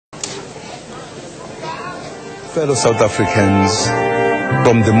fellow South Africans,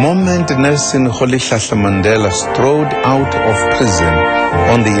 from the moment Nelson Rolihlahla Mandela strode out of prison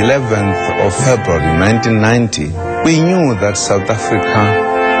on the 11th of February 1990, we knew that South Africa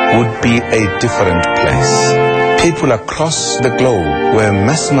would be a different place. People across the globe were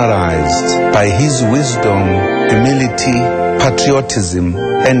mesmerized by his wisdom, humility, patriotism,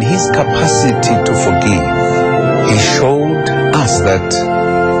 and his capacity to forgive. He showed us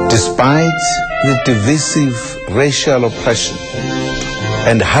that despite the divisive racial oppression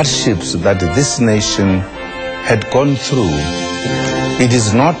and hardships that this nation had gone through, it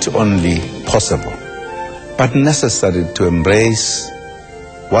is not only possible, but necessary to embrace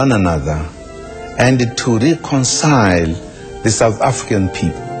one another and to reconcile the South African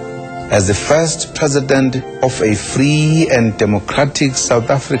people. As the first president of a free and democratic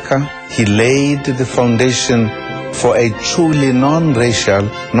South Africa, he laid the foundation for a truly non-racial,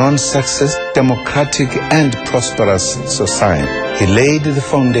 non-sexist, democratic and prosperous society. He laid the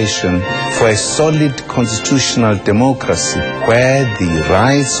foundation for a solid constitutional democracy where the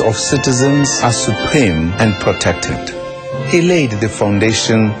rights of citizens are supreme and protected. He laid the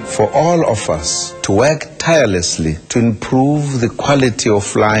foundation for all of us to work tirelessly to improve the quality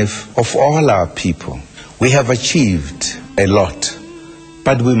of life of all our people. We have achieved a lot,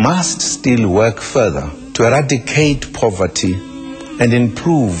 but we must still work further to eradicate poverty and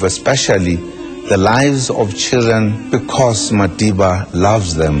improve especially the lives of children, because Madiba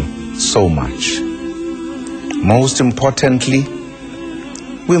loves them so much. Most importantly,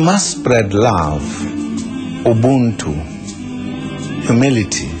 we must spread love, ubuntu,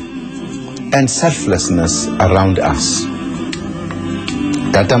 humility, and selflessness around us.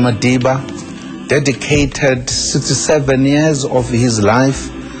 Dr. Madiba dedicated 67 years of his life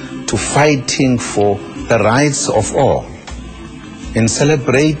to fighting for the rights of all. In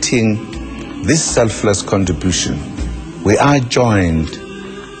celebrating this selfless contribution, we are joined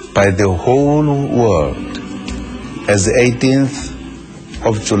by the whole world, as the 18th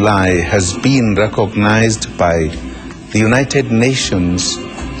of July has been recognized by the United Nations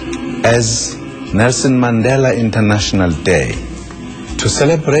as Nelson Mandela International Day. To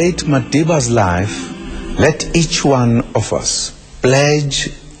celebrate Madiba's life, let each one of us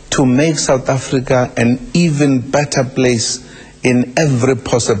pledge to make South Africa an even better place in every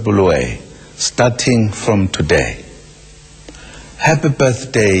possible way, starting from today. Happy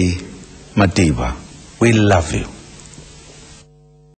birthday, Madiba. We love you.